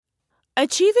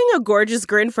Achieving a gorgeous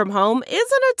grin from home isn't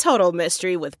a total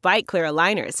mystery with Bite Clear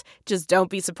aligners. Just don't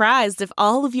be surprised if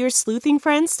all of your sleuthing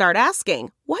friends start asking,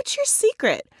 "What's your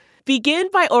secret?" Begin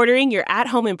by ordering your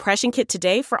at-home impression kit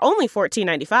today for only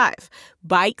 $14.95.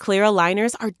 Bite Clear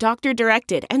aligners are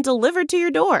doctor-directed and delivered to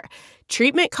your door.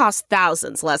 Treatment costs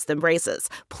thousands less than braces.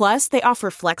 Plus, they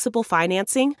offer flexible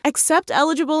financing, accept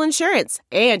eligible insurance,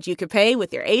 and you can pay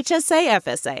with your HSA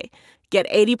FSA. Get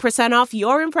 80% off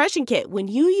your impression kit when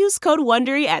you use code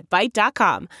WONDERY at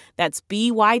Byte.com. That's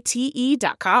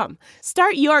BYTE.com.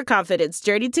 Start your confidence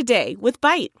journey today with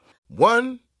Byte.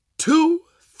 1, 2,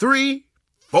 3,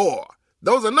 4.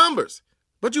 Those are numbers.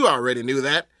 But you already knew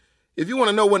that. If you want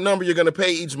to know what number you're going to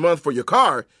pay each month for your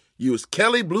car, use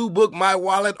Kelley Blue Book My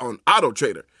Wallet on Auto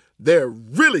Trader. They're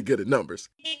really good at numbers.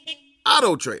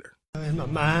 Auto Trader. In my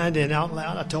mind and out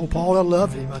loud, I told Paul I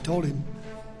loved him. I told him,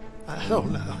 I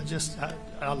don't know,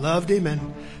 I loved him,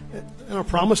 and I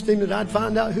promised him that I'd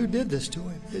find out who did this to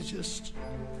him. You just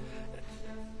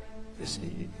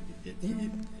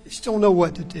don't know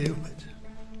what to do, but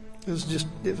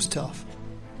it was tough.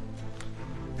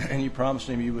 And you promised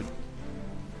him you would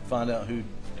find out who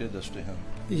did this to him?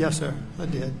 Yes, sir, I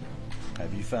did.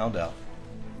 Have you found out?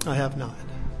 I have not.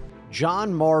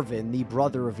 John Marvin, the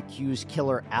brother of accused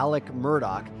killer Alec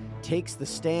Murdaugh, takes the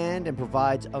stand and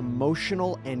provides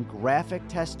emotional and graphic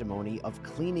testimony of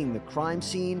cleaning the crime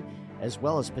scene as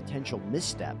well as potential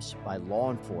missteps by law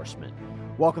enforcement.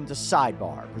 Welcome to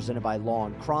Sidebar, presented by Law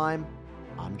and Crime.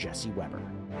 I'm Jesse Weber.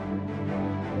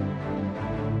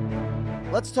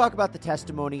 Let's talk about the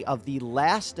testimony of the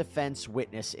last defense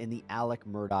witness in the Alec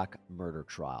Murdaugh murder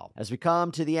trial. As we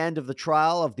come to the end of the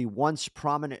trial of the once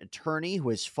prominent attorney who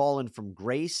has fallen from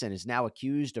grace and is now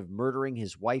accused of murdering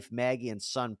his wife Maggie and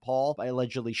son Paul by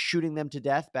allegedly shooting them to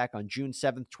death back on June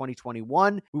 7th,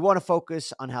 2021, we want to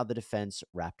focus on how the defense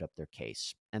wrapped up their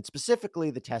case, and specifically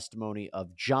the testimony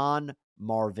of John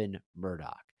Marvin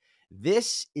Murdaugh.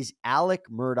 This is Alec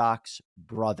Murdaugh's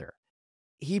brother.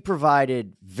 He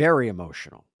provided very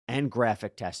emotional and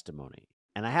graphic testimony.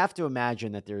 And I have to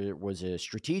imagine that there was a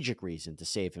strategic reason to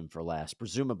save him for last,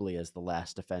 presumably as the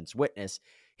last defense witness.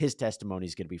 His testimony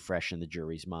is going to be fresh in the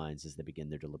jury's minds as they begin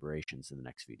their deliberations in the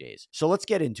next few days. So let's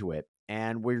get into it.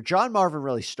 And where John Marvin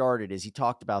really started is he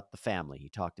talked about the family. He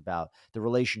talked about the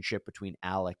relationship between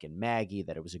Alec and Maggie,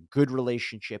 that it was a good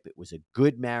relationship. It was a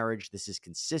good marriage. This is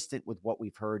consistent with what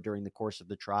we've heard during the course of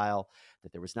the trial,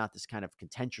 that there was not this kind of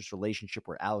contentious relationship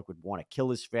where Alec would want to kill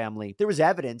his family. There was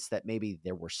evidence that maybe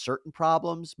there were certain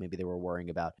problems. Maybe they were worrying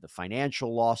about the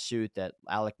financial lawsuit that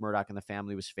Alec Murdaugh and the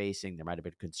family was facing. There might have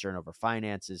been concern over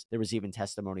finances. There was even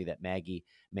testimony that Maggie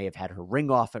may have had her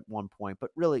ring off at one point,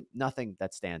 but really nothing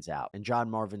that stands out. And John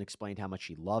Marvin explained how much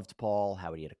he loved Paul,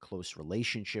 how he had a close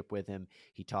relationship with him.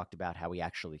 He talked about how he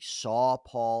actually saw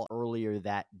Paul earlier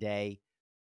that day.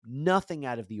 Nothing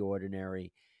out of the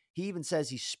ordinary. He even says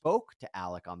he spoke to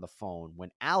Alec on the phone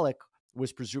when Alec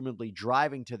was presumably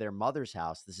driving to their mother's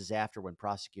house. This is after when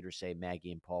prosecutors say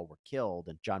Maggie and Paul were killed,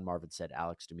 and John Marvin said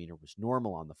Alec's demeanor was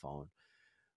normal on the phone.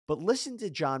 But listen to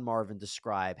John Marvin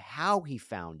describe how he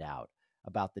found out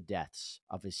about the deaths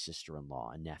of his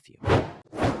sister-in-law and nephew.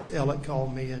 Alec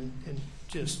called me and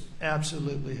just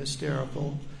absolutely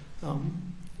hysterical.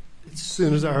 As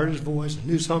soon as I heard his voice, I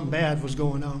knew something bad was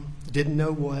going on. Didn't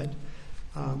know what.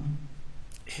 And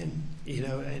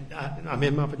I'm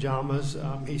in my pajamas.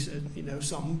 He said,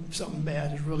 something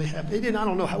bad has really happened. I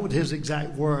don't know what his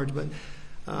exact words, but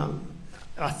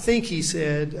I think he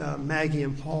said, Maggie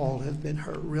and Paul have been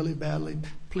hurt really badly.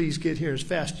 Please get here as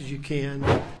fast as you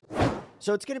can.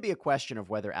 So it's going to be a question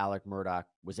of whether Alec Murdaugh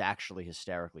was actually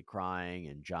hysterically crying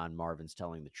and John Marvin's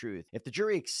telling the truth. If the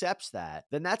jury accepts that,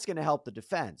 then that's going to help the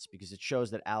defense because it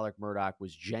shows that Alec Murdaugh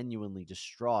was genuinely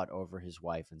distraught over his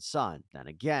wife and son. Then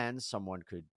again, someone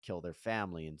could kill their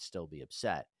family and still be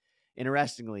upset.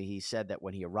 Interestingly, he said that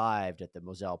when he arrived at the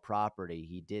Moselle property,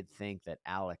 he did think that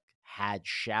Alec had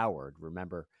showered.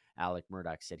 Remember, Alec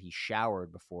Murdaugh said he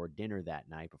showered before dinner that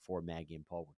night, before Maggie and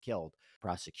Paul were killed.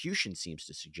 Prosecution seems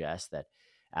to suggest that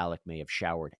Alec may have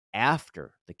showered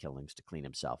after the killings to clean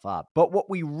himself up. But what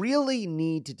we really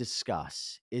need to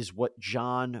discuss is what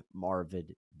John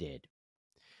Marvin did.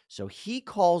 So he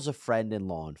calls a friend in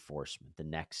law enforcement the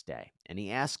next day, and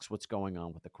he asks what's going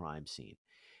on with the crime scene.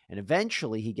 And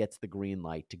eventually he gets the green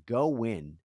light to go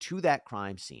in to that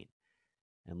crime scene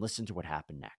and listen to what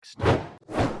happened next.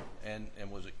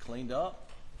 And was it cleaned up?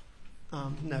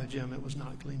 No, Jim, it was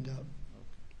not cleaned up.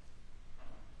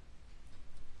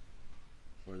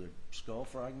 Were there skull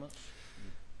fragments?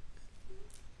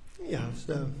 Yeah,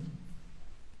 so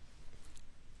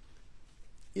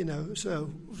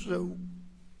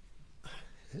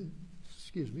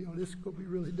excuse me, oh, this is going to be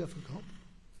really difficult.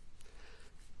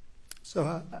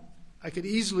 So I could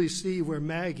easily see where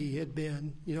Maggie had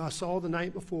been. You know, I saw the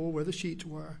night before where the sheets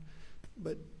were,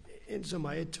 and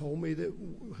somebody had told me that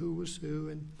who was who,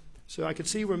 and so I could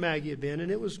see where Maggie had been, and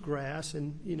it was grass,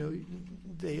 and, you know,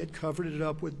 they had covered it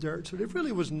up with dirt, so there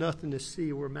really was nothing to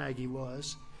see where Maggie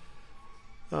was.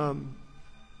 I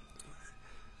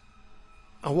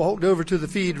walked over to the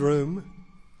feed room,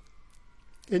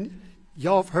 and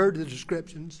y'all have heard the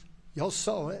descriptions. Y'all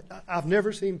saw it. I've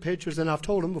never seen pictures, and I've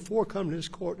told them before coming to this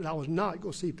court that I was not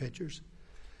going to see pictures.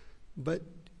 But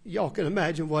y'all can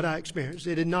imagine what I experienced.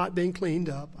 It had not been cleaned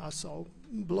up. I saw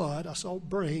blood. I saw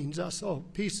brains. I saw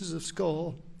pieces of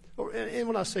skull. And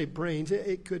when I say brains,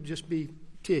 it could just be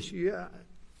tissue.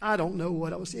 I don't know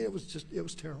what I was seeing. It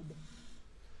was terrible.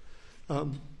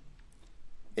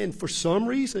 And for some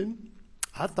reason,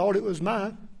 I thought it was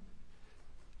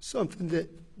something that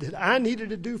I needed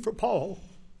to do for Paul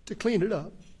to clean it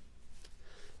up.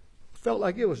 I felt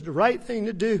like it was the right thing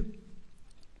to do.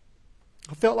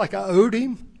 I felt like I owed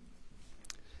him,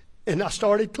 and I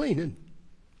started cleaning.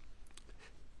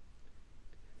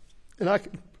 And I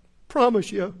can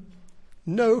promise you,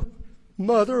 no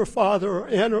mother or father or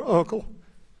aunt or uncle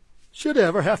should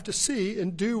ever have to see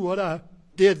and do what I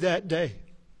did that day.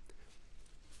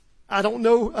 I don't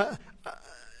know.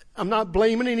 I'm not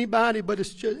blaming anybody, but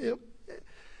it's just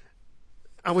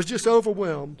I was just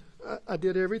overwhelmed. I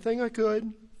did everything I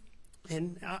could,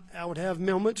 and I would have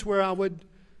moments where I would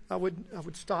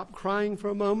stop crying for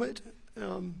a moment,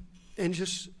 and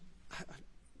just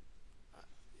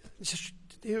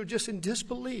in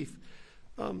disbelief.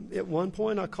 At one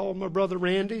point, I called my brother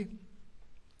Randy,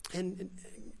 and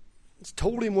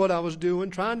told him what I was doing,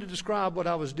 trying to describe what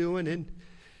I was doing, and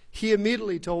he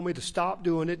immediately told me to stop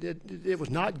doing it. It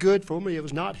was not good for me. It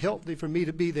was not healthy for me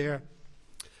to be there.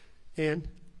 And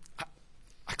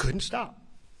I couldn't stop.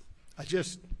 I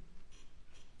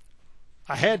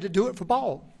had to do it for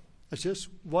Paul. That's just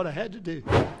what I had to do.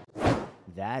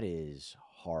 That is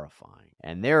horrifying.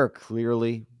 And there are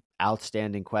clearly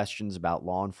outstanding questions about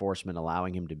law enforcement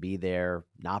allowing him to be there,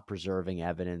 not preserving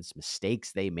evidence,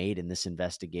 mistakes they made in this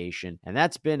investigation. And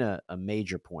that's been a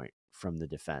major point from the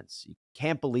defense. You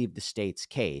can't believe the state's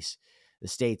case, the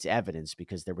state's evidence,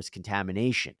 because there was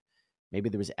contamination. Maybe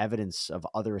there was evidence of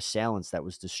other assailants that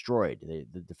was destroyed.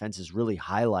 The defense has really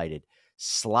highlighted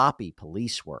sloppy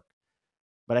police work.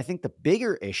 But I think the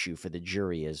bigger issue for the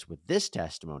jury is with this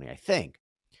testimony,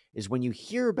 is when you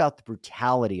hear about the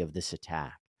brutality of this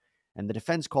attack, and the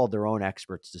defense called their own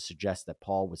experts to suggest that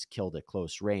Paul was killed at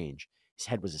close range. His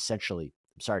head was essentially,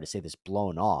 I'm sorry to say this,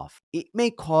 blown off. It may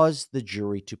cause the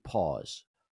jury to pause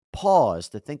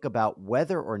to think about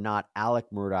whether or not Alec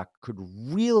Murdaugh could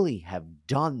really have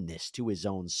done this to his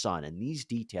own son. And these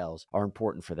details are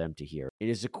important for them to hear. It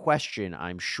is a question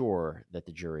I'm sure that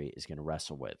the jury is going to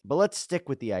wrestle with. But let's stick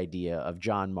with the idea of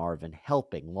John Marvin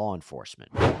helping law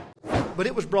enforcement. But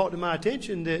it was brought to my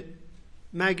attention that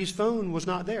Maggie's phone was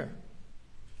not there,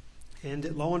 and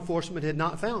that law enforcement had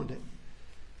not found it.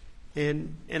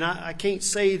 And I can't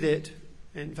say that,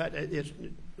 in fact,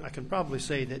 I can probably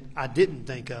say that I didn't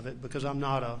think of it because I'm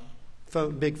not a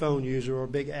big phone user or a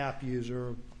big app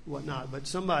user or whatnot. But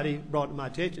somebody brought to my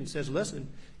attention and says, listen,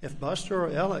 if Buster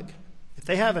or Alec, if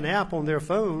they have an app on their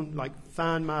phone, like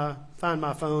Find My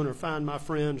Phone or Find My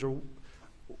Friends or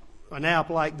an app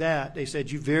like that, they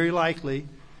said you very likely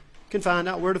can find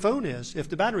out where the phone is if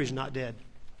the battery's not dead.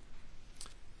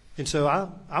 And so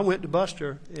I went to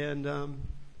Buster, and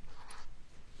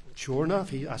sure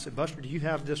enough, I said, Buster, do you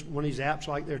have this one of these apps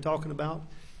like they're talking about?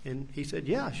 And he said,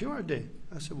 yeah, sure I do.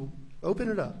 I said, well, open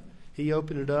it up. He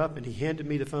opened it up, and he handed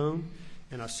me the phone,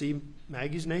 and I see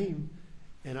Maggie's name,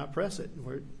 and I press it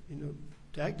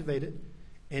to activate it,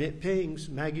 and it pings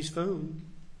Maggie's phone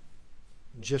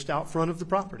just out front of the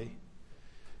property.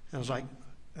 And I was like,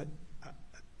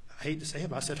 I hate to say it,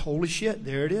 but I said, holy shit,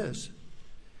 there it is.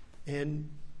 And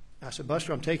I said,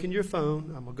 Buster, I'm taking your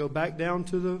phone. I'm going to go back down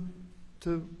to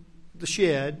the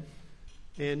shed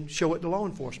and show it to law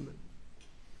enforcement.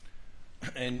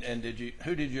 And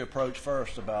who did you approach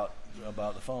first about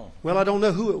the phone? Well, I don't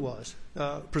know who it was.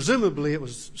 Presumably it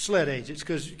was SLED agents,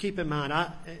 because keep in mind,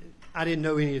 I didn't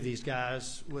know any of these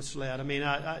guys with SLED. I mean,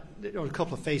 there were a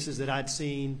couple of faces that I'd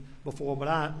seen before, but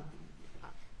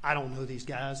I don't know these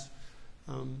guys.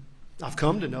 I've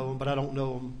come to know them, but I don't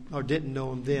know them or didn't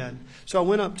know them then. So I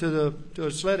went up to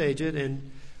a SLED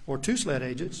agent or two SLED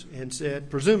agents and said,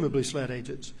 presumably SLED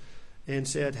agents, and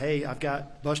said, hey, I've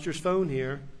got Buster's phone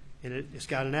here, and it's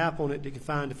got an app on it that can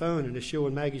find the phone, and it's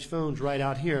showing Maggie's phone's right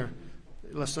out here.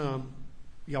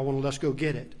 Y'all want to let's go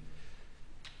get it.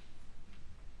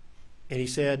 And he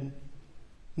said,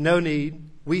 no need.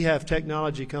 We have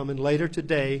technology coming later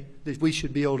today that we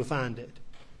should be able to find it.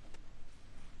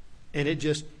 And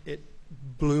it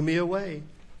blew me away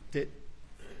that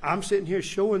I'm sitting here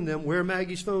showing them where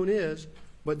Maggie's phone is,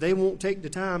 but they won't take the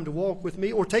time to walk with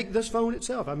me or take this phone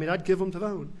itself. I mean, I'd give them the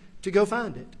phone to go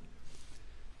find it.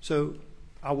 So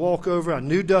I walk over. I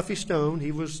knew Duffy Stone.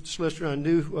 He was the solicitor. I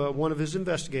knew one of his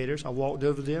investigators. I walked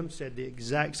over to them, said the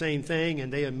exact same thing,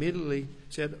 and they immediately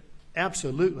said,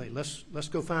 absolutely, let's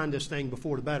go find this thing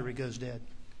before the battery goes dead.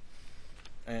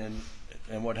 And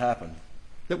what happened?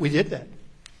 That we did that.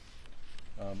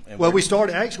 Well, we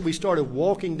started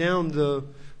walking down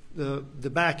the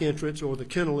back entrance, or the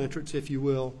kennel entrance, if you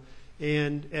will.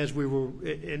 And as we were,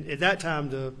 and at that time,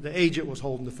 the agent was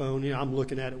holding the phone. You know, I'm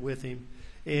looking at it with him.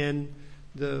 And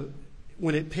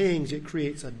when it pings, it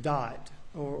creates a dot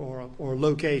or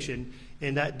location.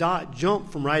 And that dot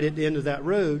jumped from right at the end of that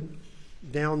road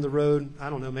down the road,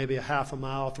 I don't know, maybe a half a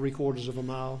mile, 3/4 of a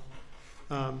mile.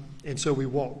 And so we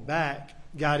walked back,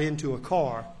 got into a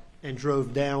car, and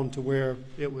drove down to where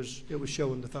it was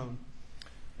showing the phone.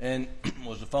 And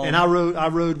was the phone? And I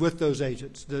rode with those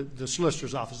agents, the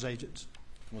solicitor's office agents.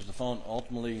 Was the phone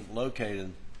ultimately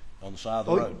located on the side of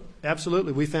the road?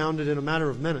 Absolutely. We found it in a matter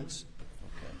of minutes.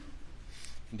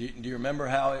 Okay. Do you remember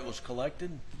how it was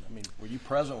collected? I mean, were you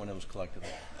present when it was collected?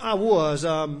 I was.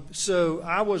 So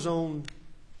I was on.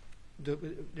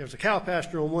 There's a cow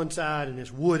pasture on one side, and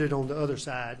it's wooded on the other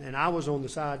side. And I was on the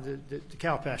side, the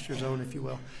cow pasture zone, if you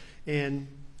will. And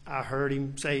I heard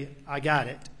him say, "I got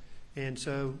it." And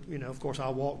so, of course, I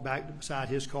walked back beside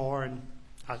his car, and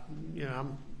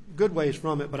I'm good ways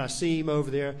from it, but I see him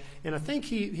over there, and I think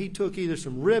he took either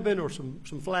some ribbon or some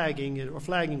flagging or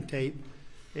flagging tape,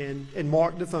 and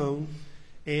marked the phone.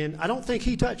 And I don't think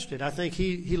he touched it. I think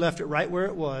he left it right where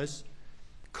it was.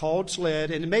 Called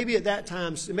SLED, and maybe at that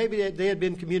time, maybe they had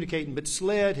been communicating, but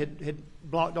SLED had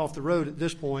blocked off the road at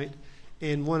this point,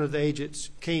 and one of the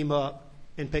agents came up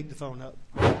and picked the phone up.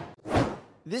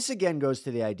 This again goes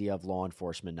to the idea of law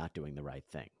enforcement not doing the right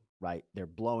thing, right? They're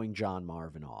blowing John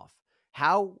Marvin off.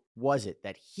 How was it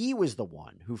that he was the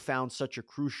one who found such a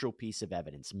crucial piece of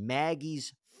evidence,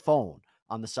 Maggie's phone,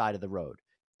 on the side of the road?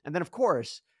 And then, of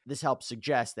course, this helps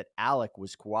suggest that Alec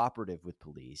was cooperative with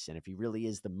police, and if he really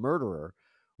is the murderer,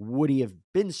 would he have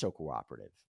been so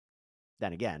cooperative?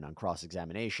 Then again, on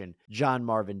cross-examination, John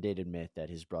Marvin did admit that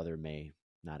his brother may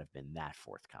not have been that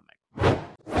forthcoming.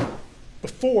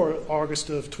 Before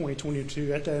August of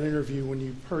 2022, at that interview, when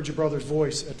you heard your brother's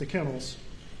voice at the kennels,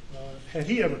 had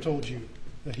he ever told you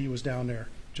that he was down there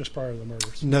just prior to the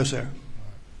murders? No, sir.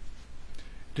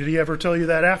 Did he ever tell you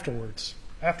that afterwards,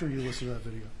 after you listened to that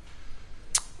video?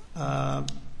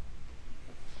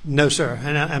 No, sir.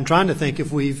 And I'm trying to think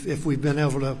if we've been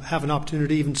able to have an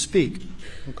opportunity to even speak.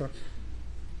 Okay.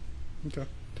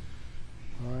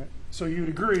 All right. So you'd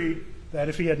agree that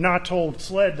if he had not told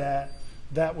SLED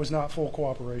that was not full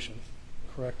cooperation,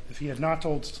 correct? If he had not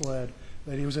told SLED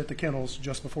that he was at the kennels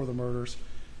just before the murders,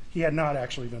 he had not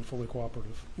actually been fully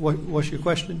cooperative. What's your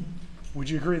question? Would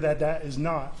you agree that that is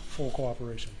not full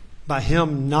cooperation? By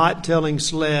him not telling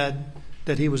SLED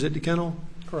that he was at the kennel?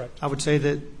 Correct. I would say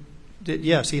that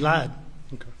yes, he lied.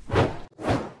 Okay.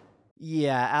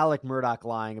 Yeah, Alec Murdaugh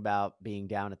lying about being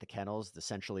down at the kennels,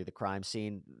 essentially the crime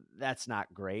scene, that's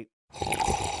not great.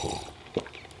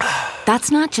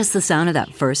 That's not just the sound of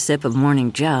that first sip of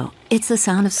Morning Joe. It's the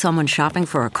sound of someone shopping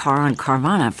for a car on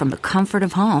Carvana from the comfort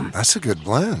of home. That's a good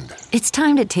blend. It's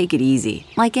time to take it easy,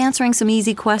 like answering some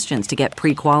easy questions to get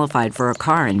pre-qualified for a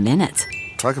car in minutes.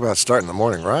 Talk about starting the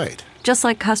morning right. Just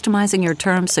like customizing your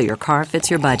terms so your car fits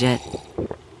your budget.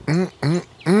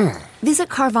 Visit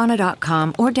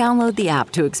Carvana.com or download the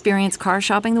app to experience car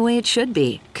shopping the way it should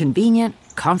be. Convenient,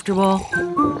 comfortable.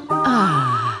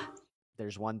 Ah.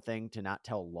 There's one thing to not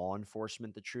tell law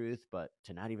enforcement the truth, but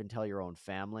to not even tell your own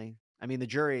family. I mean, the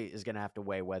jury is going to have to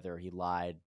weigh whether he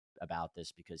lied about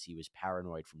this because he was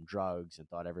paranoid from drugs and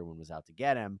thought everyone was out to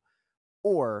get him,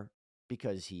 or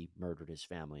because he murdered his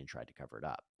family and tried to cover it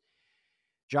up.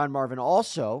 John Marvin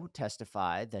also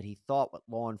testified that he thought what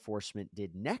law enforcement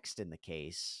did next in the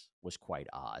case was quite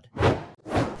odd.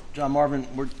 John Marvin,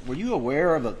 were you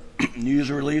aware of a news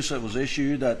release that was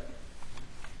issued that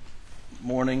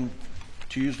morning,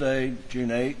 Tuesday, June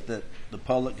 8th, that the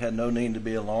public had no need to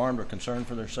be alarmed or concerned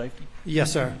for their safety?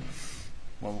 Yes, sir.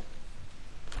 Well,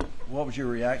 what was your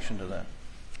reaction to that?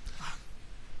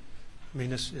 I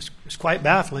mean, it's quite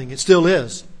baffling. It still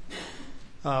is.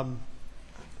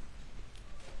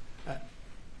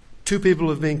 2 people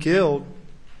have been killed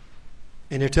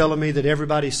and they're telling me that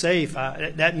everybody's safe.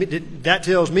 That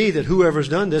tells me that whoever's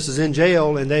done this is in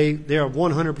jail, and they are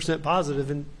 100%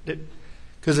 positive.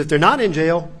 Because if they're not in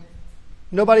jail,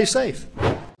 nobody's safe.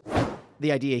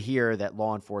 The idea here that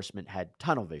law enforcement had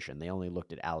tunnel vision. They only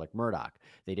looked at Alec Murdaugh.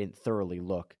 They didn't thoroughly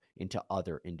look into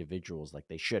other individuals like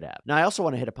they should have. Now, I also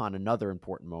want to hit upon another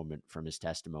important moment from his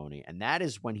testimony, and that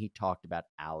is when he talked about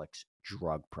Alec's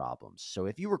drug problems. So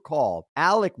if you recall,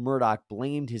 Alec Murdaugh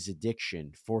blamed his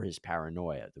addiction for his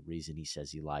paranoia, the reason he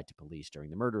says he lied to police during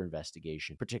the murder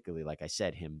investigation, particularly, like I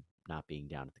said, him not being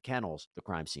down at the kennels, the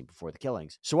crime scene before the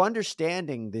killings. So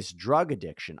understanding this drug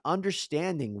addiction,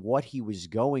 understanding what he was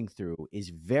going through is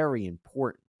very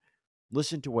important.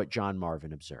 Listen to what John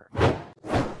Marvin observed.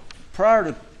 Prior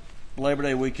to Labor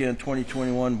Day weekend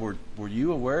 2021, were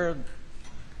you aware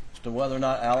as to whether or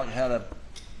not Alec had a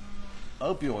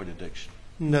opioid addiction?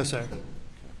 No, sir.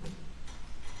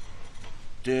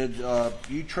 Did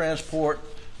you transport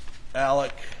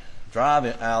Alec,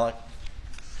 drive Alec,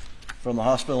 from the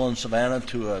hospital in Savannah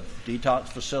to a detox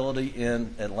facility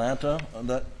in Atlanta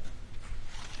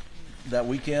that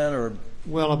weekend? Or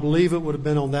Well, I believe it would have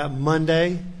been on that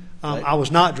Monday. Right. I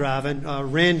was not driving.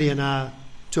 Randy and I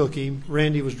took him.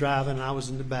 Randy was driving, and I was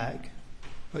in the back.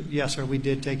 But yes, sir, we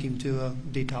did take him to a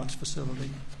detox facility.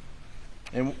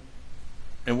 And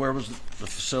where was the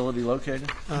facility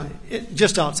located?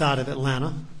 Just outside of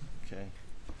Atlanta. Okay.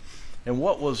 And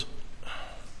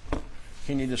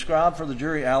can you describe for the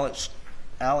jury Alec's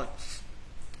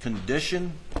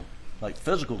condition, like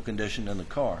physical condition in the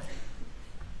car?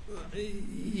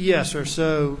 Yes, sir.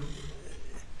 So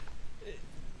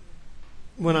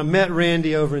when I met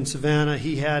Randy over in Savannah,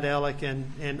 he had Alec,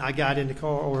 and I got in the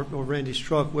car or Randy's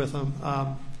truck with him.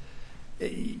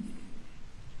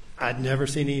 I'd never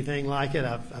seen anything like it.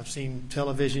 I've seen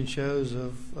television shows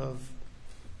of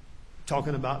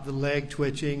talking about the leg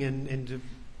twitching and the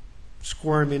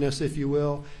squirminess, if you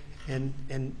will, and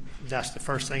that's the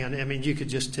first thing. I mean, you could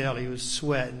just tell he was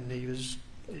sweating. He was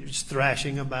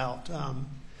thrashing about.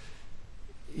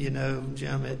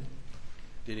 Jim.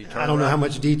 I don't know how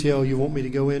much detail you want me to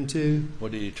go into.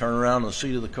 What, did he turn around in the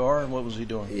seat of the car? What was he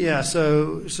doing? Yeah,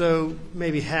 so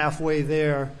maybe halfway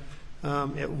there,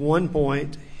 at one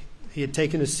point, he had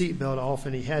taken his seatbelt off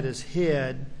and he had his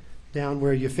head down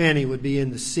where your fanny would be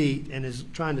in the seat and is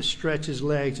trying to stretch his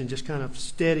legs and just kind of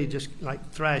steady, just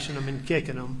like thrashing them and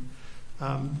kicking them.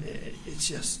 It's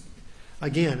just,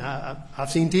 again, I've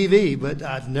seen TV, but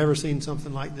I've never seen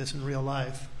something like this in real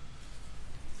life.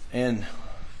 And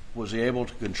was he able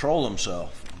to control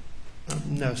himself?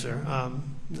 No, sir.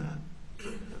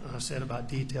 I said about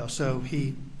detail. So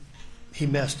he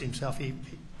messed himself.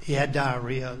 He had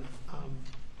diarrhea.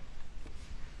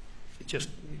 He just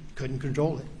couldn't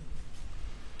control it.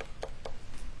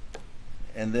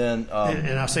 And then...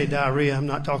 and I say diarrhea, I'm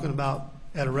not talking about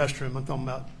at a restroom. I'm talking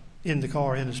about in the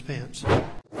car, in his pants.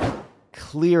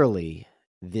 Clearly,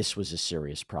 this was a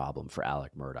serious problem for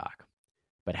Alec Murdaugh.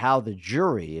 But how the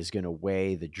jury is going to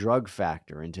weigh the drug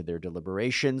factor into their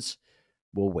deliberations,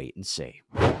 we'll wait and see.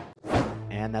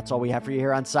 And that's all we have for you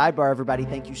here on Sidebar, everybody.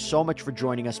 Thank you so much for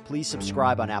joining us. Please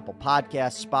subscribe on Apple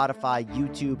Podcasts, Spotify,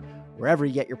 YouTube, wherever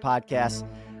you get your podcasts.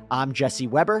 I'm Jesse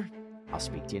Weber. I'll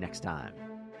speak to you next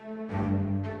time.